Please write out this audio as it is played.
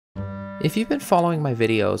If you've been following my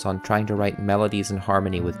videos on trying to write melodies in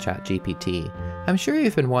harmony with ChatGPT, I'm sure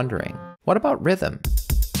you've been wondering, what about rhythm?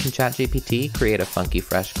 Can ChatGPT create a funky,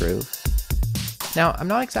 fresh groove? Now, I'm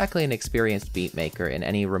not exactly an experienced beat maker in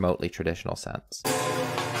any remotely traditional sense.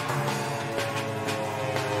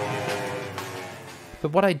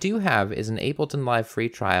 But what I do have is an Ableton Live free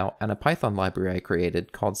trial and a Python library I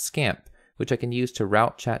created called Scamp, which I can use to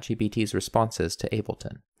route ChatGPT's responses to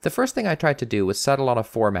Ableton. The first thing I tried to do was settle on a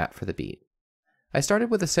format for the beat. I started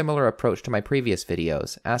with a similar approach to my previous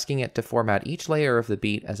videos, asking it to format each layer of the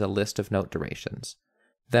beat as a list of note durations.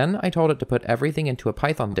 Then I told it to put everything into a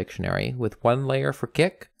Python dictionary with one layer for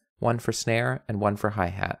kick, one for snare, and one for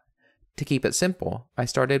hi-hat. To keep it simple, I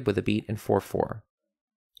started with a beat in 4/4.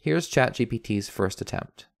 Here's ChatGPT's first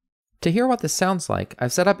attempt. To hear what this sounds like,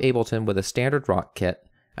 I've set up Ableton with a standard rock kit,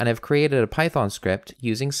 and I've created a Python script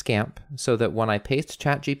using Scamp so that when I paste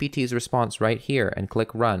ChatGPT's response right here and click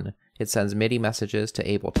run, it sends MIDI messages to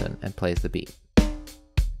Ableton and plays the beat.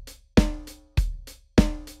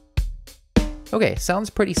 Okay, sounds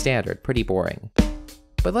pretty standard, pretty boring.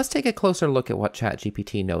 But let's take a closer look at what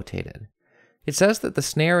ChatGPT notated. It says that the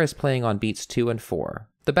snare is playing on beats 2 and 4,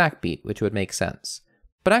 the backbeat, which would make sense.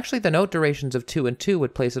 But actually the note durations of 2 and 2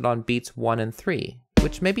 would place it on beats 1 and 3,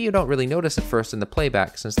 which maybe you don't really notice at first in the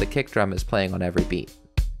playback since the kick drum is playing on every beat.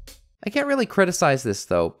 I can't really criticize this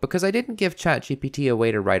though, because I didn't give ChatGPT a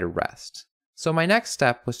way to write a rest. So my next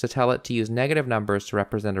step was to tell it to use negative numbers to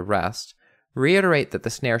represent a rest, reiterate that the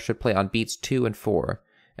snare should play on beats 2 and 4,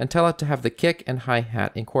 and tell it to have the kick and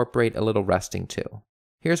hi-hat incorporate a little resting too.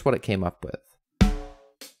 Here's what it came up with.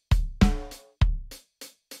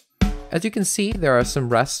 As you can see, there are some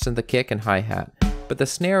rests in the kick and hi-hat, but the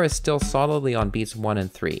snare is still solidly on beats 1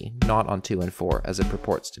 and 3, not on 2 and 4 as it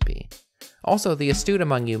purports to be. Also, the astute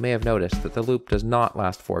among you may have noticed that the loop does not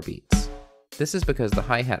last 4 beats. This is because the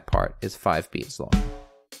hi-hat part is 5 beats long.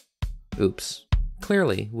 Oops.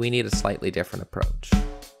 Clearly, we need a slightly different approach.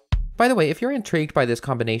 By the way, if you're intrigued by this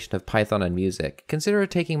combination of Python and music, consider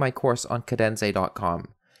taking my course on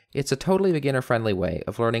cadenze.com. It's a totally beginner-friendly way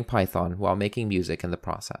of learning Python while making music in the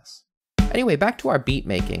process. Anyway, back to our beat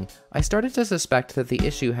making, I started to suspect that the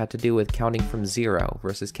issue had to do with counting from 0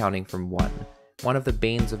 versus counting from 1, one of the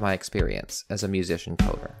banes of my experience as a musician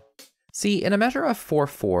coder. See, in a measure of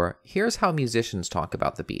 4/4, here's how musicians talk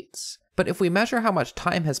about the beats. But if we measure how much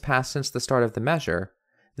time has passed since the start of the measure,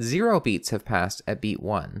 0 beats have passed at beat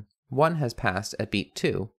 1, 1 has passed at beat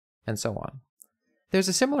 2, and so on. There's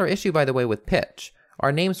a similar issue, by the way, with pitch.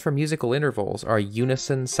 Our names for musical intervals are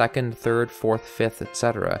unison, second, third, fourth, fifth,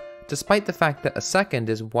 etc., despite the fact that a second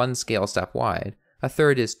is 1 scale step wide, a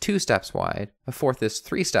third is 2 steps wide, a fourth is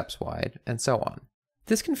 3 steps wide, and so on.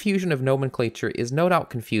 This confusion of nomenclature is no doubt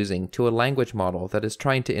confusing to a language model that is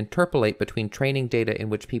trying to interpolate between training data in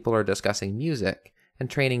which people are discussing music and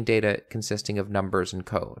training data consisting of numbers and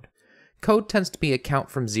code. Code tends to be a count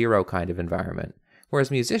from 0 kind of environment, whereas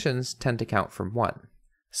musicians tend to count from 1.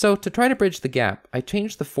 So to try to bridge the gap, I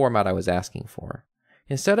changed the format I was asking for.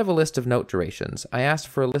 Instead of a list of note durations, I asked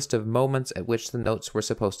for a list of moments at which the notes were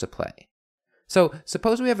supposed to play. So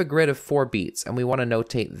suppose we have a grid of 4 beats and we want to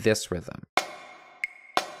notate this rhythm.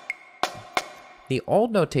 The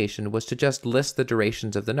old notation was to just list the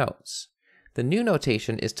durations of the notes. The new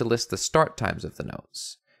notation is to list the start times of the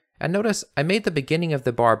notes. And notice I made the beginning of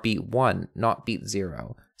the bar beat 1, not beat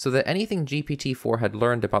 0, so that anything GPT-4 had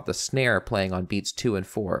learned about the snare playing on beats 2 and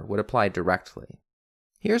 4 would apply directly.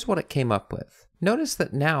 Here's what it came up with. Notice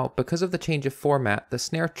that now, because of the change of format, the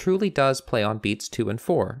snare truly does play on beats 2 and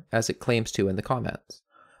 4, as it claims to in the comments.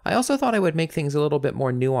 I also thought I would make things a little bit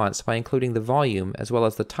more nuanced by including the volume as well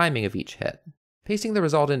as the timing of each hit. Pasting the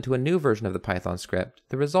result into a new version of the Python script,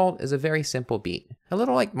 the result is a very simple beat, a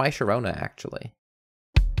little like My Sharona actually.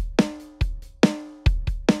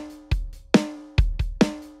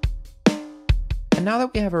 And now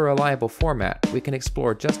that we have a reliable format, we can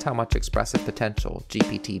explore just how much expressive potential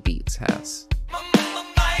GPT Beats has.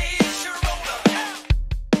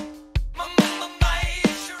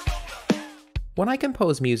 When I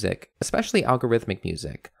compose music, especially algorithmic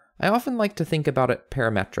music, I often like to think about it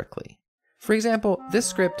parametrically. For example, this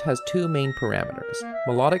script has 2 main parameters,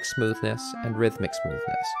 melodic smoothness and rhythmic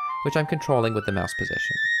smoothness, which I'm controlling with the mouse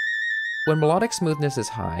position. When melodic smoothness is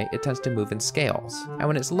high, it tends to move in scales, and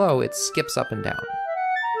when it's low, it skips up and down.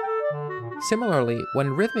 Similarly,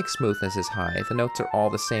 when rhythmic smoothness is high, the notes are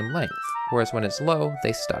all the same length, whereas when it's low,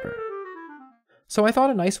 they stutter. So I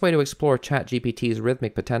thought a nice way to explore ChatGPT's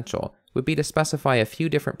rhythmic potential would be to specify a few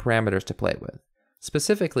different parameters to play with.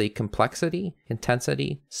 Specifically complexity,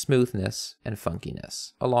 intensity, smoothness, and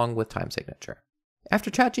funkiness, along with time signature. After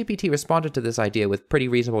ChatGPT responded to this idea with pretty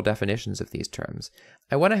reasonable definitions of these terms,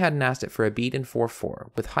 I went ahead and asked it for a beat in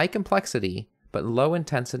 4/4 with high complexity but low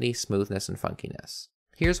intensity, smoothness, and funkiness.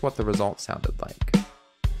 Here's what the result sounded like.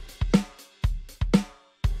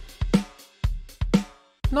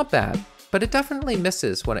 Not bad, but it definitely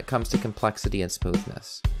misses when it comes to complexity and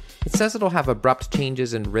smoothness. It says it'll have abrupt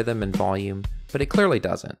changes in rhythm and volume, but it clearly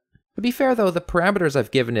doesn't. To be fair though, the parameters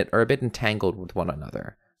I've given it are a bit entangled with one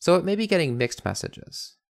another, so it may be getting mixed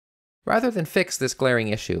messages. Rather than fix this glaring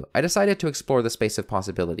issue, I decided to explore the space of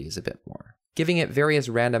possibilities a bit more, giving it various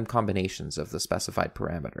random combinations of the specified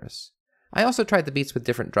parameters. I also tried the beats with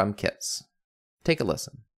different drum kits. Take a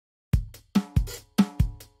listen.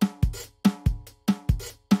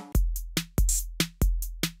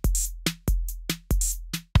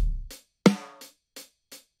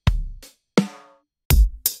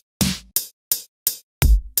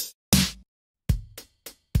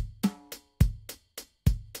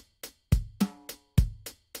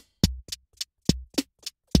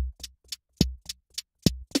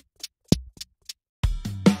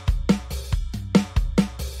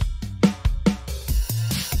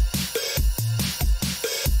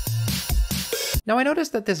 Now I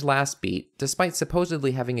noticed that this last beat, despite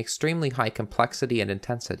supposedly having extremely high complexity and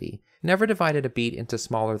intensity, never divided a beat into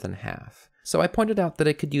smaller than half. So I pointed out that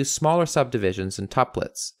it could use smaller subdivisions and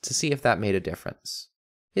tuplets to see if that made a difference.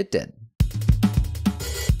 It did.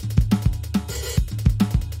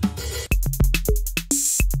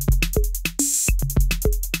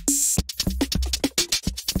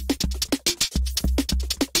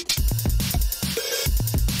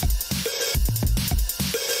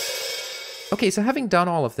 Okay, so having done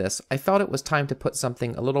all of this, I felt it was time to put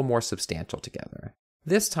something a little more substantial together.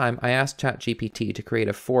 This time, I asked ChatGPT to create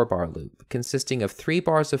a 4-bar loop, consisting of 3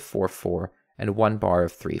 bars of 4/4 and 1 bar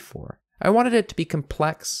of 3/4. I wanted it to be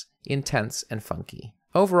complex, intense, and funky.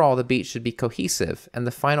 Overall, the beat should be cohesive, and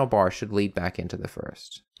the final bar should lead back into the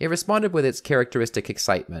first. It responded with its characteristic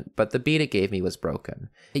excitement, but the beat it gave me was broken.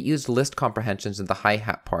 It used list comprehensions in the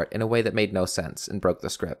hi-hat part in a way that made no sense and broke the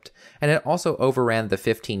script, and it also overran the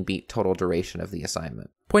 15-beat total duration of the assignment.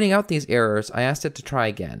 Pointing out these errors, I asked it to try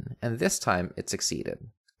again, and this time it succeeded.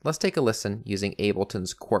 Let's take a listen using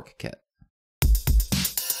Ableton's Quark Kit.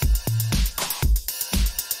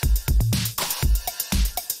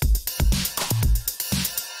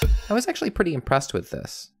 I was actually pretty impressed with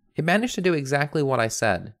this. It managed to do exactly what I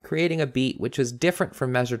said, creating a beat which was different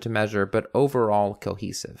from measure to measure, but overall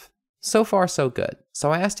cohesive. So far so good,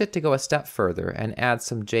 so I asked it to go a step further and add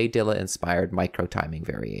some J Dilla-inspired microtiming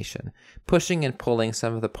variation, pushing and pulling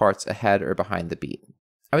some of the parts ahead or behind the beat.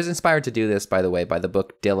 I was inspired to do this, by the way, by the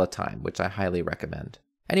book Dilla Time, which I highly recommend.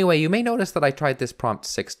 Anyway, you may notice that I tried this prompt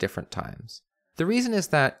 6 different times. The reason is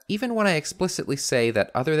that, even when I explicitly say that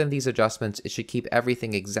other than these adjustments it should keep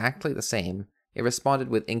everything exactly the same, it responded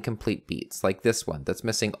with incomplete beats, like this one that's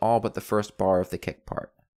missing all but the first bar of the kick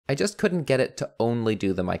part. I just couldn't get it to only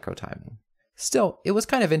do the microtiming. Still, it was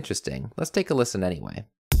kind of interesting. Let's take a listen anyway.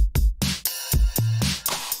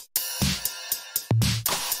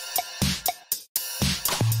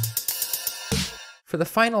 For the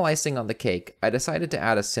final icing on the cake, I decided to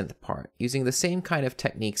add a synth part, using the same kind of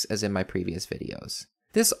techniques as in my previous videos.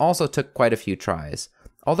 This also took quite a few tries.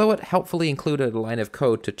 Although it helpfully included a line of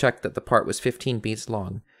code to check that the part was 15 beats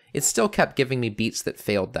long, it still kept giving me beats that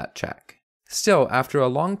failed that check. Still, after a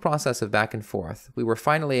long process of back and forth, we were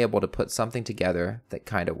finally able to put something together that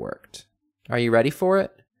kinda worked. Are you ready for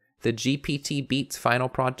it? The GPT Beats final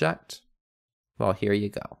project? Well, here you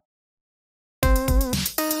go.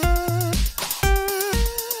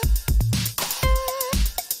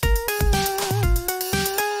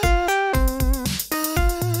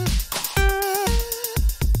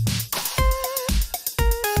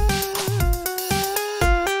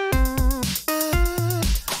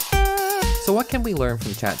 So what can we learn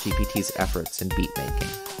from ChatGPT's efforts in beat making?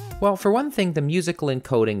 Well, for one thing, the musical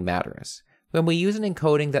encoding matters. When we use an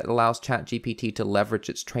encoding that allows ChatGPT to leverage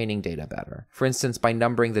its training data better, for instance by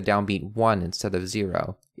numbering the downbeat 1 instead of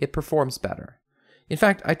 0, it performs better. In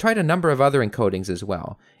fact, I tried a number of other encodings as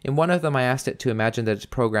well. In one of them I asked it to imagine that it's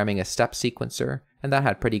programming a step sequencer, and that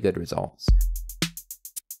had pretty good results.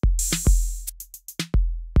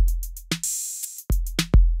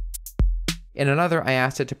 In another, I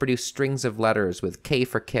asked it to produce strings of letters with K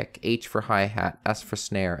for kick, H for hi-hat, S for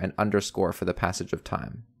snare, and underscore for the passage of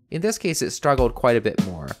time. In this case, it struggled quite a bit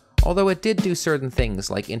more, although it did do certain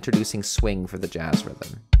things like introducing swing for the jazz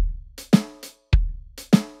rhythm.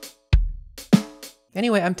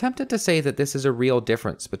 Anyway, I'm tempted to say that this is a real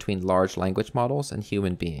difference between large language models and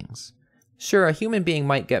human beings. Sure, a human being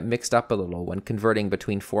might get mixed up a little when converting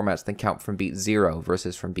between formats that count from beat 0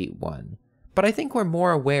 versus from beat 1. But I think we're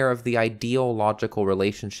more aware of the ideal logical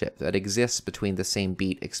relationship that exists between the same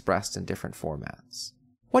beat expressed in different formats.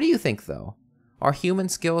 What do you think, though? Are human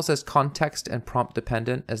skills as context and prompt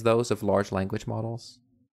dependent as those of large language models?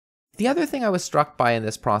 The other thing I was struck by in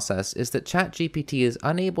this process is that ChatGPT is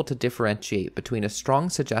unable to differentiate between a strong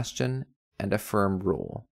suggestion and a firm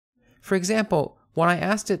rule. For example, when I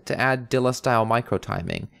asked it to add Dilla-style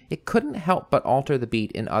microtiming, it couldn't help but alter the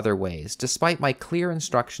beat in other ways, despite my clear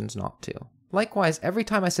instructions not to. Likewise, every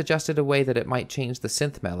time I suggested a way that it might change the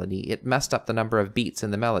synth melody, it messed up the number of beats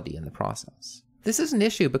in the melody in the process. This is an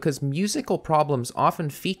issue because musical problems often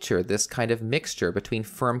feature this kind of mixture between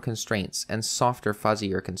firm constraints and softer,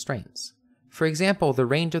 fuzzier constraints. For example, the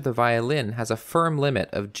range of the violin has a firm limit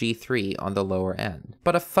of G3 on the lower end,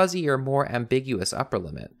 but a fuzzier, more ambiguous upper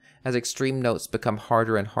limit, as extreme notes become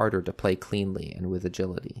harder and harder to play cleanly and with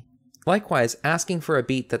agility. Likewise, asking for a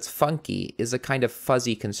beat that's funky is a kind of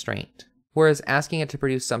fuzzy constraint, whereas asking it to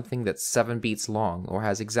produce something that's 7 beats long or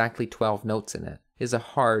has exactly 12 notes in it is a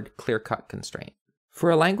hard, clear-cut constraint.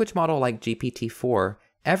 For a language model like GPT-4,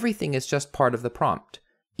 everything is just part of the prompt.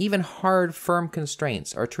 Even hard, firm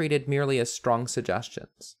constraints are treated merely as strong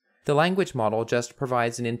suggestions. The language model just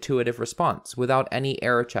provides an intuitive response without any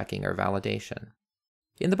error checking or validation.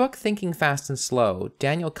 In the book Thinking Fast and Slow,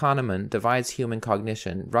 Daniel Kahneman divides human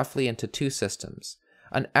cognition roughly into 2 systems: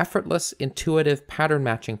 an effortless, intuitive pattern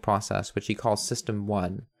matching process, which he calls System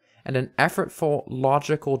 1, and an effortful,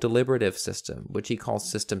 logical, deliberative system, which he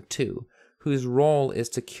calls System 2, whose role is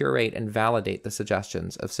to curate and validate the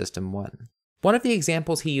suggestions of System 1. One of the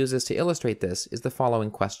examples he uses to illustrate this is the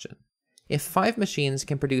following question. If 5 machines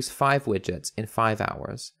can produce 5 widgets in 5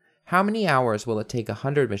 hours, how many hours will it take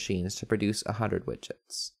 100 machines to produce 100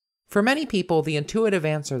 widgets? For many people, the intuitive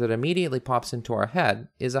answer that immediately pops into our head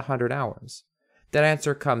is 100 hours. That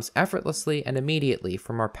answer comes effortlessly and immediately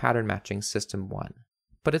from our pattern matching System 1.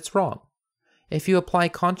 But it's wrong. If you apply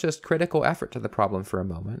conscious critical effort to the problem for a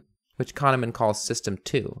moment, which Kahneman calls System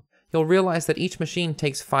 2, you'll realize that each machine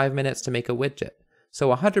takes 5 minutes to make a widget, so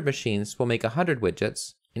 100 machines will make 100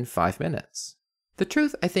 widgets in 5 minutes. The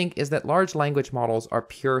truth, I think, is that large language models are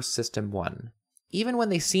pure System 1. Even when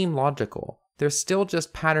they seem logical, they're still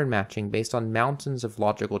just pattern matching based on mountains of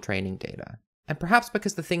logical training data. And perhaps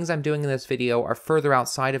because the things I'm doing in this video are further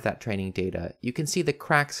outside of that training data, you can see the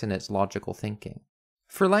cracks in its logical thinking.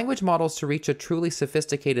 For language models to reach a truly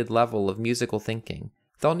sophisticated level of musical thinking,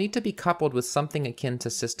 they'll need to be coupled with something akin to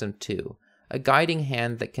System 2, a guiding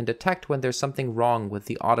hand that can detect when there's something wrong with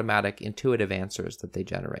the automatic, intuitive answers that they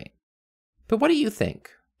generate. But what do you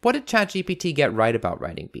think? What did ChatGPT get right about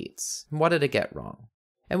writing beats? And what did it get wrong?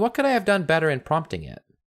 And what could I have done better in prompting it?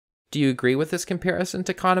 Do you agree with this comparison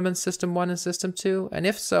to Kahneman's System 1 and System 2? And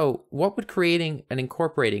if so, what would creating and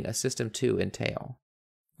incorporating a System 2 entail?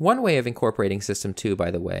 One way of incorporating System 2,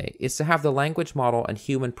 by the way, is to have the language model and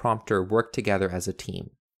human prompter work together as a team.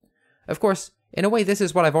 Of course, in a way this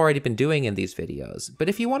is what I've already been doing in these videos, but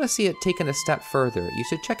if you want to see it taken a step further, you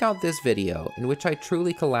should check out this video in which I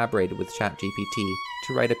truly collaborated with ChatGPT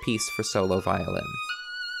to write a piece for solo violin.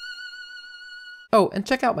 Oh, and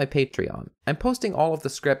check out my Patreon. I'm posting all of the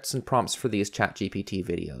scripts and prompts for these ChatGPT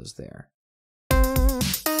videos there.